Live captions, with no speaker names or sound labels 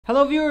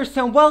Hello viewers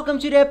and welcome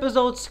to the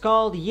episodes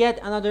called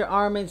Yet Another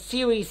Ironman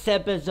Series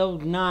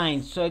Episode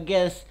 9. So I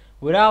guess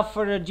without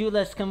further ado,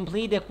 let's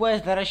complete the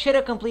quest that I should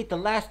have completed the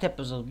last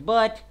episode.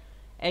 But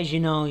as you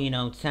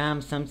know,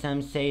 Sam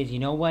sometimes says, you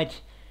know what,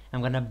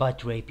 I'm gonna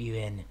butt rape you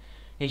in.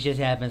 It just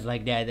happens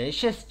like that.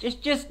 It's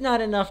just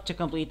not enough to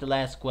complete the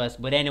last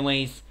quest. But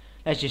anyways,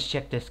 let's just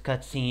check this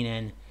cutscene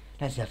and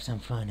let's have some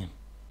fun.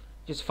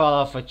 Just fall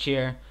off a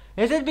chair.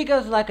 Is it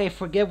because like I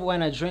forget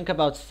when I drink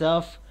about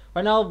stuff?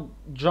 Right now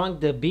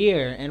drunk the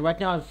beer, and right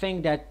now I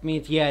think that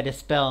means yeah, the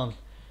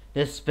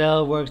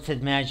spell works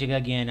its magic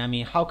again. I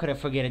mean, how could I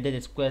forget? I did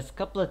this quest a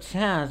couple of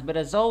times, but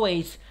as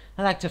always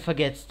I like to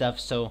forget stuff,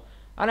 so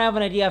I don't have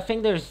an idea. I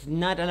think there's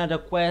not another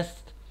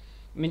quest.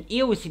 I mean,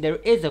 you will see there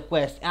is a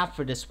quest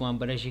after this one,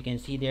 but as you can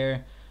see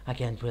there, I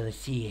can't really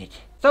see it.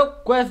 So,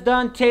 quest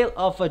done. Tale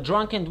of a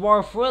Drunken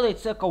Dwarf. Really, it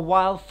took a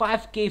while.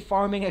 5k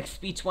farming,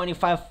 XP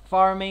 25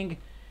 farming,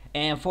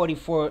 and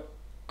 44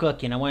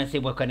 cooking. I want to say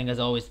we're cutting as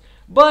always,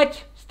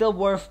 but still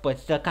worth, but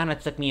still kind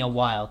of took me a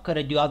while. Could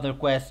have do other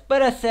quests,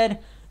 but I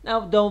said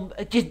no, don't.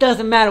 It just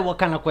doesn't matter what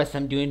kind of quest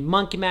I'm doing,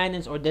 Monkey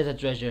Madness or Desert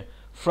Treasure,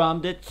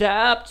 from the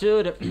top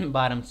to the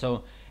bottom.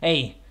 So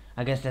hey,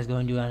 I guess let's go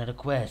and do another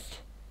quest.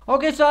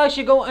 Okay, so I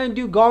should go and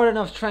do Garden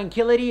of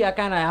Tranquility. I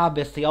kind of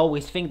obviously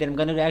always think that I'm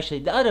gonna do actually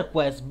the other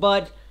quest,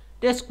 but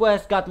this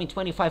quest got me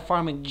 25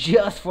 farming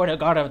just for the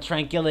Garden of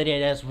Tranquility.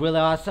 That's really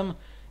awesome.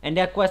 And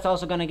that quest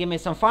also gonna give me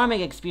some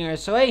farming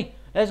experience. So hey,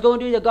 let's go and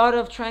do the Garden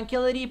of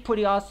Tranquility.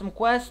 Pretty awesome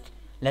quest.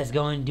 Let's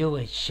go and do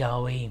it,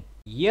 shall we?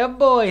 Yeah,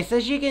 boys.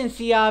 As you can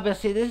see,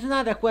 obviously, this is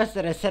not the quest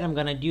that I said I'm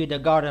gonna do, the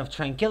Garden of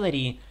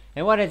Tranquility.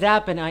 And what has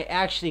happened, I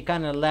actually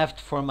kind of left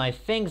for my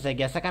things, I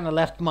guess. I kind of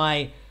left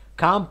my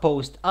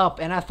compost up,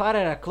 and I thought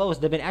I'd close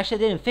the bin.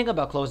 Actually, I didn't think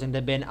about closing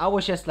the bin. I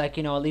was just like,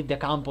 you know, I'll leave the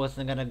compost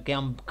and I'm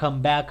gonna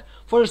come back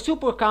for the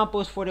super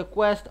compost for the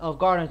quest of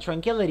Garden of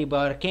Tranquility.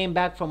 But I came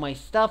back from my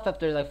stuff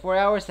after like 4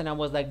 hours, and I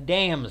was like,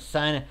 damn,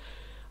 son,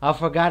 I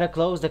forgot to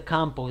close the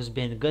compost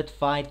bin. Good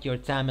fight, your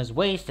time is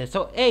wasted.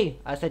 So hey,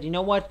 I said, you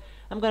know what,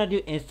 I'm gonna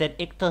do instead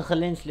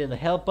Ichtelgelin's Little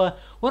Helper,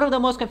 one of the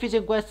most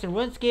confusing quests in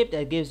RuneScape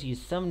that gives you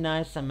some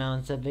nice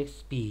amounts of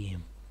XP.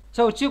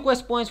 So 2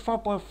 quest points,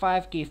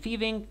 4.5k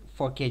thieving,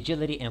 4k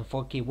agility, and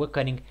 4k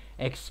woodcutting.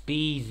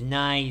 XP's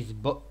nice.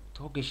 But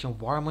Turkish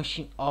war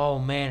machine. Oh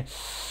man,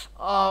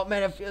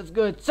 it feels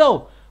good.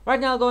 So right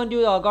now I'll go and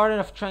do the Garden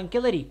of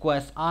Tranquility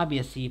quest.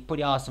 Obviously,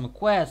 pretty awesome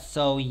quest.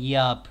 So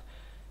yup.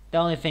 The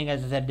only thing,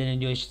 as I said, I didn't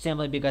do it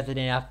simply because I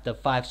didn't have the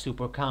 5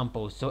 super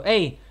combos. So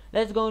hey,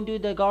 let's go and do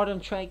the Garden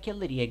of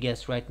Tranquility, I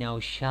guess, right now,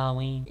 shall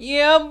we?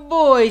 Yeah,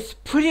 boys,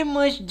 pretty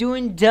much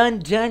doing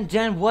done.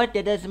 What?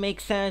 That doesn't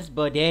make sense,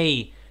 but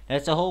hey,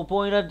 that's the whole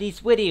point of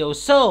these videos.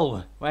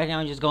 So right now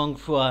I'm just going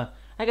through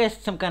I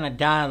guess some kind of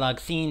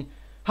dialogue, seeing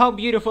how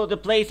beautiful the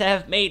place I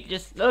have made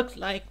just looks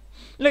like.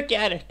 Look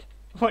at it.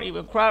 I won't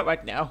even cry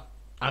right now.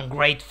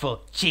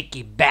 Ungrateful,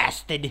 cheeky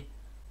bastard.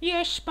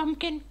 Yes,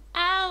 pumpkin.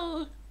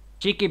 Ow.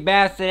 Cheeky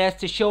bastard has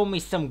to show me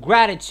some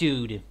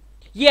gratitude.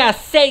 Yeah,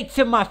 say it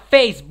to my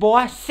face,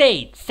 boy. Say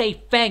it.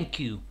 Say thank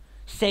you.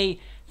 Say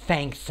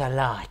thanks a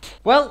lot.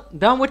 Well,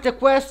 done with the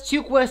quest.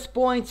 2 quest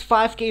points,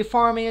 5k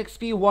farming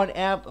XP, 1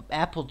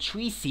 apple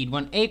tree seed,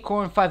 1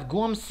 acorn, 5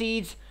 gloom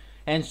seeds,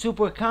 and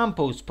super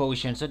compost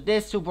potion. So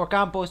this super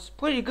compost,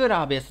 pretty good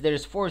obviously.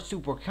 There's 4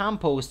 super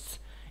composts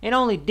and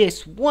only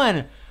this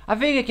one. I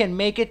think I can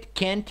make it,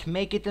 can't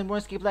make it in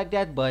RuneScape like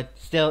that, but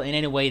still in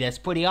any way that's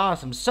pretty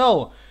awesome.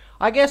 So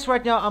I guess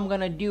right now I'm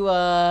gonna do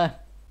a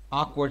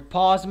awkward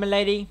pause,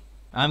 milady.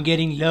 I'm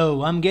getting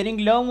low on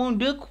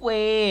the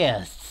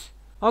quests.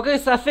 Okay,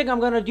 so I think I'm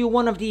gonna do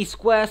one of these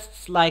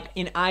quests, like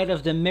in Eye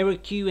of the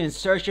Miracle, in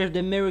Search of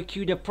the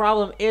Miracle. The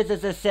problem is,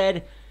 as I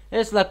said,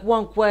 there's like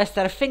one quest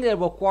that I think that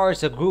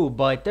requires a group,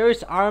 but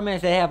there's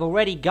Ironmans that have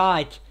already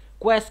got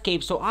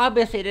Questscape, so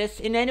obviously this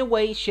in any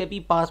way should be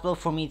possible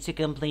for me to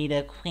complete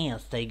a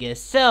quest, I guess.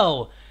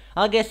 So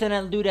I guess then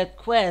I'll do that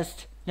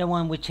quest, the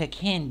one which I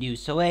can do.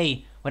 So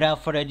hey,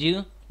 without further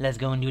ado, let's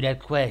go and do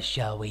that quest,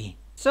 shall we?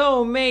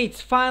 So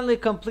mates, finally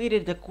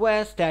completed the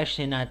quest.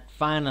 Actually not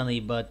finally,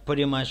 but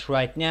pretty much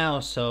right now.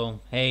 So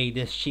hey,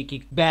 this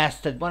cheeky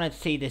bastard wanted to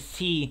say the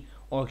C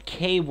or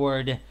K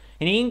word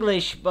in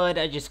English, but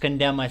I just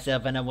condemned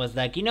myself and I was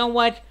like, you know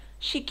what,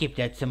 she keep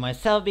that to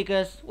myself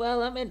because,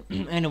 well, I mean,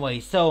 anyway.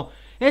 So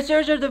in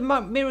Search of the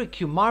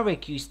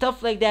Miracle,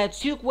 stuff like that.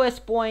 2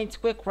 quest points,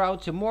 quick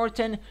route to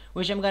Morton,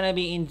 which I'm gonna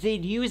be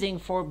indeed using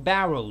for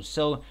barrows.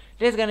 So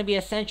this is gonna be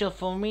essential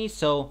for me,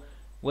 so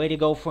way to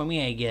go for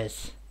me, I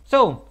guess.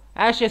 So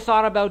I actually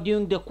thought about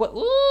doing the quest.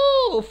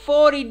 Ooh,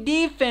 40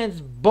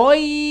 defense,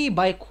 boy,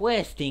 by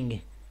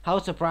questing. How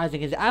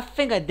surprising is it? I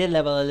think I did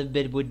level a little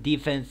bit with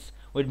defense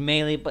with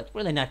melee, but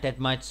really not that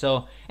much.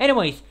 So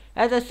anyways,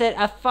 as I said,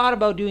 I thought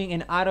about doing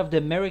an Out of the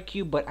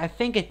Miracle, but I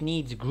think it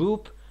needs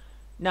group.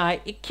 Nah,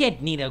 it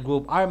can't need a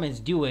group.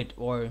 Ironmans do it,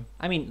 or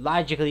I mean,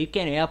 logically you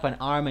can't help an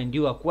Ironman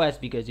do a quest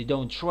because you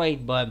don't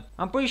trade, but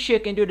I'm pretty sure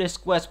you can do this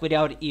quest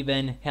without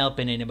even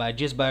helping anybody,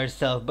 just by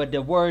yourself. But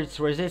the words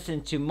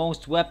resistant to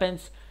most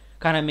weapons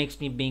kind of makes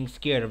me being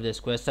scared of this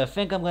quest, so I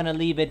think I'm gonna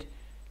leave it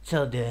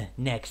till the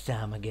next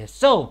time, I guess.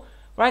 So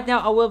right now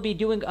I will be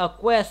doing a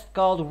quest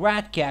called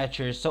Rat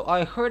Catcher. So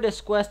I heard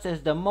this quest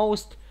is the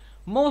most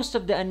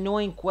of the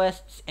annoying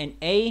quests in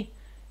A.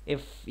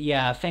 If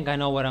yeah, I think I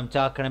know what I'm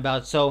talking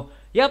about. So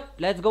yep,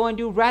 let's go and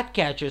do Rat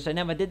Catchers. I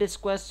never did this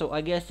quest, so I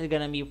guess it's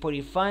gonna be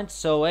pretty fun.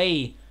 So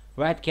hey,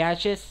 Rat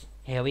Catchers,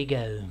 here we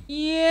go.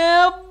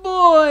 Yeah,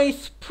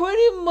 boys,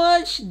 pretty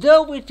much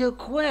done with the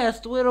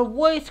quest with a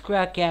voice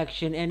crack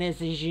action. And as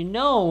you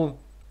know,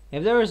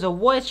 if there is a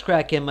voice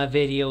crack in my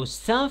video,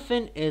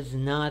 something is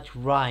not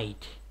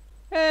right.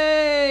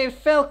 Hey,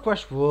 fell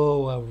crush.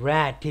 Whoa, a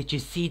rat. Did you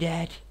see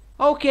that?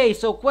 Okay,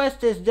 so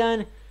quest is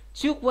done.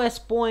 2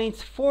 quest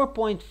points,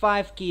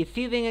 4.5 key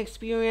thieving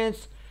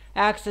experience,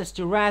 access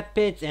to rat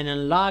pits, and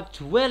unlocked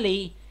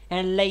Willy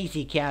and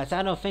Lazy Cats.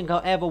 I don't think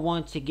I'll ever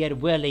want to get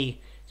Willy,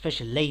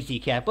 especially Lazy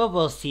Cat, but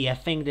we'll see. I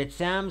think the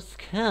times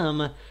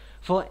come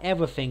for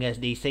everything, as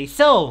they say.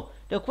 So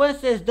the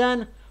quest is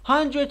done.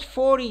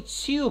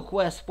 142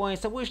 quest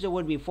points. I wish there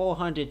would be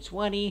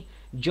 420.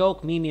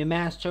 Joke, Mimi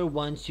Master,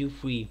 1, 2,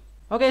 3.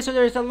 Okay, so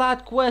there's a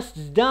lot quests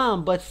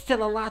done, but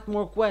still a lot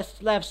more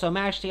quests left. So I'm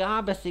actually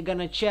obviously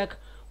gonna check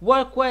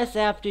what quests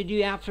I have to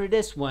do after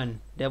this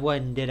one. The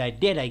one that I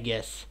did, I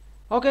guess.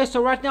 Okay,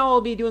 so right now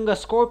I'll be doing a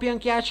Scorpion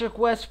Catcher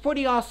quest.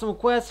 Pretty awesome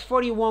quest.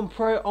 41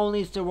 prayer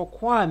only is the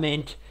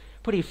requirement.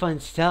 Pretty fun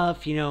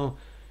stuff, you know.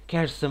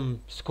 Catch some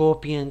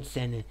scorpions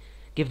and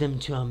give them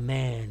to a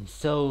man.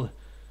 So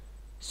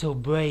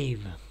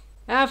brave.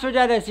 After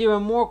that, there's 0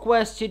 more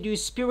quests to do.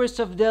 Spirits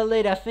of the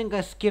Lid. I think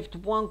I skipped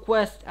 1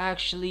 quest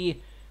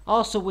actually.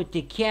 Also with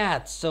the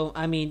cats. So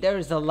I mean,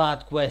 there's a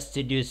lot of quests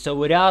to do. So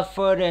without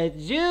further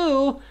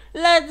ado,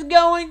 let's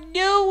go and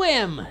do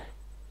him.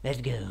 Let's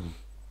go.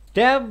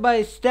 Step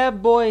by step,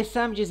 boys.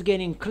 I'm just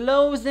getting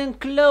closer and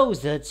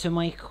closer to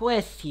my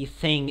questy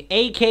thing,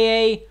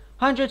 aka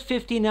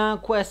 159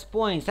 quest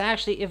points.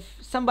 Actually, if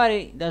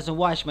somebody doesn't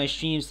watch my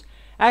streams,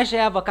 I actually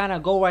have a kind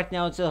of goal right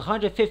now to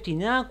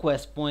 159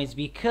 quest points,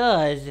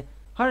 because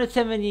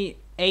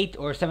 178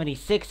 or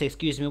 76,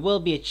 excuse me, will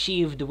be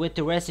achieved with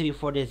the recipe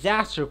for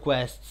disaster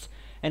quests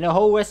and the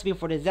whole recipe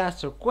for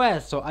disaster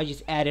quests. So I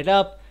just added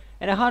up,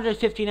 and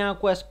 159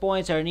 quest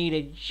points are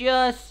needed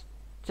just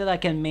till I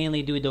can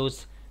mainly do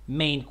those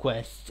main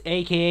quests,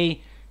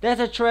 aka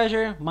Desert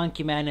Treasure,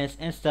 Monkey Madness,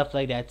 and stuff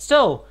like that.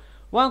 So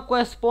 1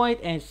 quest point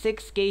and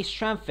 6k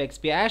strength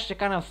XP. I actually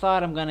kind of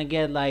thought I'm gonna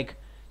get like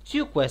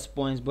 2 quest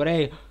points, but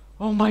hey,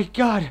 oh my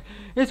god,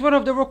 it's one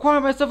of the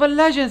requirements of a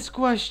Legends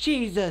quest,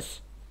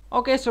 Jesus.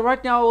 Okay, so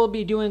right now I will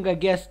be doing, I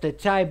guess, the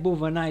Tai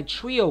Buvanai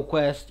Trio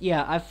quest.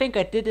 Yeah, I think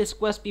I did this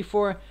quest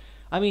before.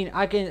 I mean,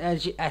 I can,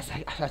 as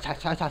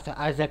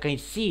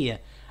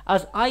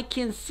I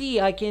can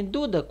see, I can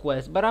do the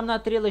quest, but I'm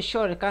not really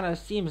sure. It kind of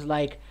seems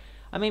like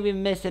I may be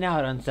missing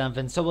out on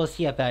something, so we'll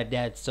see about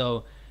that.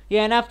 So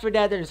yeah, and after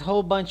that, there's a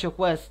whole bunch of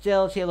quests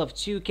still. Tale of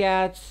 2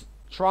 Cats,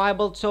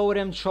 Tribal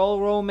Totem,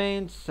 Troll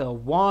Romance,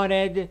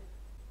 Wanted,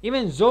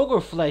 even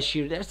Zogre Flesh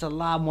here. There's a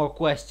lot more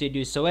quests to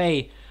do. So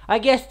hey, I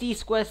guess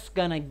these quests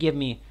gonna give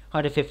me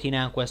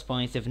 159 quest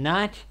points. If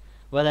not,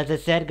 well, as I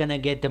said, gonna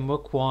get them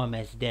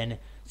requirements then.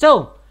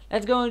 So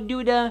let's go and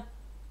do the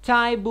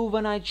Tai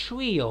Buvanai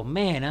Trio.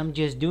 Man, I'm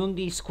just doing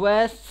these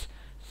quests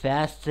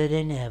faster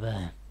than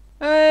ever.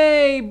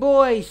 Hey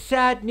boys,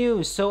 sad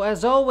news. So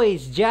as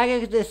always,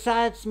 Jagex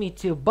decides me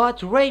to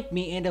butt rape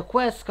me in the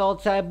quest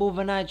called Tai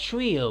Buvanai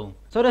Trio.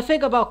 So the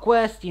thing about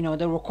quest, you know,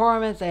 the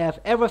requirements, I have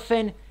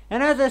everything.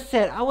 And as I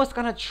said, I was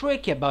kinda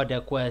tricky about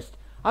that quest.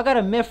 I got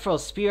a Mithril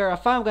Spear. I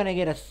thought I'm gonna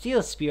get a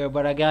Steel Spear,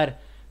 but I got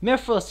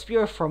Mithril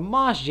Spear from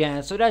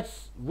Moshjan, so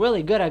that's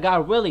really good. I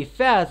got really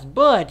fast,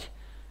 but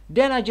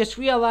then I just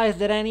realized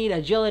that I need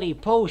Agility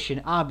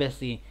Potion,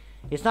 obviously.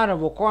 It's not a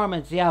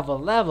requirement to have a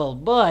level,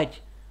 but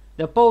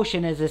the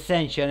potion is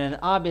essential, and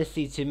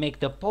obviously to make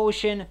the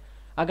potion,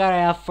 I gotta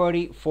have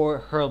 30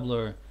 for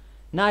Herbler.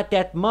 Not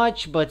that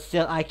much, but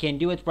still I can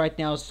do it right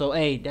now, so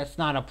hey, that's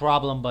not a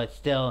problem, but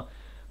still.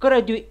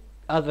 Gotta do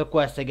other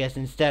quests, I guess,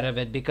 instead of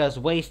it, because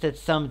wasted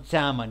some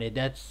time on it,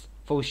 that's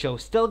for sure.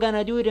 Still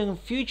gonna do it in the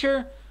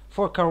future,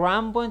 for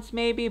Karambons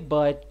maybe,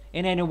 but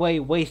in any way,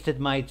 wasted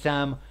my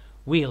time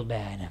real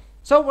bad.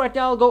 So right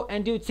now I'll go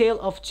and do Tale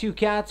of 2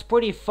 Cats.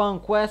 Pretty fun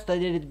quest, I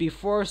did it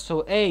before,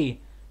 so hey,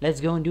 let's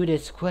go and do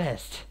this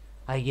quest,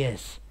 I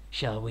guess,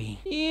 shall we?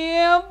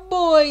 Yeah,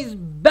 boys,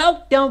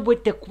 bout done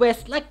with the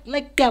quest, like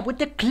that, with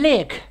the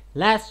click.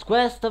 Last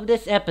quest of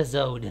this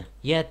episode.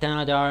 Yet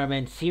another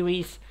Ironman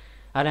series.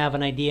 I don't have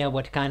an idea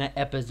what kind of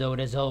episode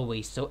as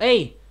always. So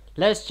hey,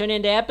 let's turn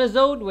in the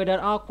episode with an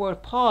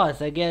awkward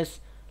pause. I guess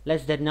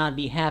let's that not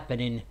be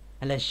happening.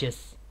 And let's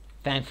just,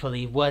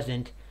 thankfully it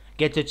wasn't.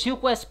 Get to 2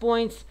 quest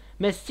points,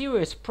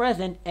 mysterious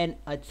present, and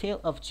a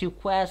Tale of 2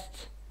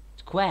 quests.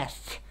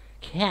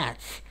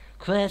 Cats.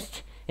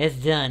 Quest is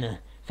done.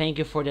 Thank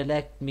you for the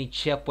let me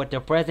check what the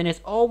present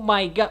is. Oh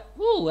my god.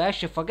 Ooh, I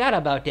actually forgot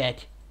about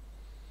that.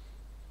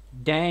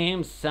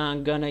 Damn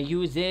son, gonna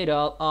use it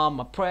all on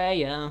my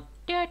prayer.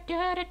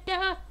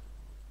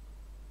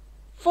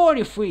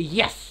 43,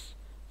 yes!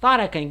 Thought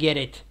I can get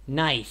it.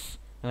 Nice.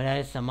 Oh, that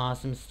is some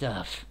awesome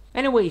stuff.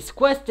 Anyways,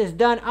 quest is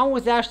done. I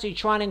was actually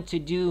trying to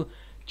do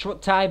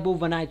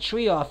Taibuvanite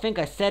Trio. I think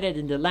I said it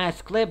in the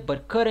last clip,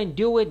 but couldn't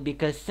do it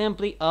because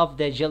simply of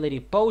the agility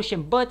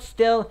potion. But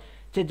still,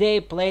 today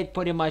played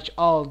pretty much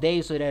all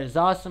day, so that is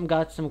awesome.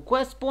 Got some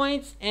quest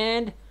points,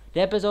 and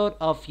the episode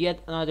of yet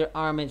another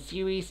Ironman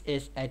series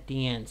is at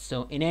the end.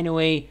 So in any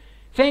way,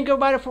 thank you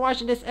everybody for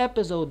watching this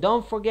episode.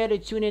 Don't forget to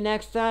tune in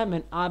next time,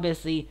 and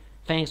obviously,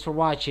 thanks for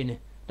watching.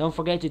 Don't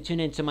forget to tune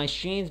into my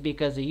streams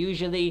because I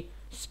usually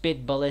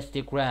spit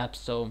ballistic raps,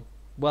 so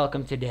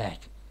welcome to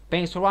that.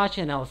 Thanks for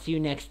watching, I'll see you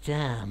next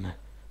time.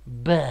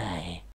 Bye.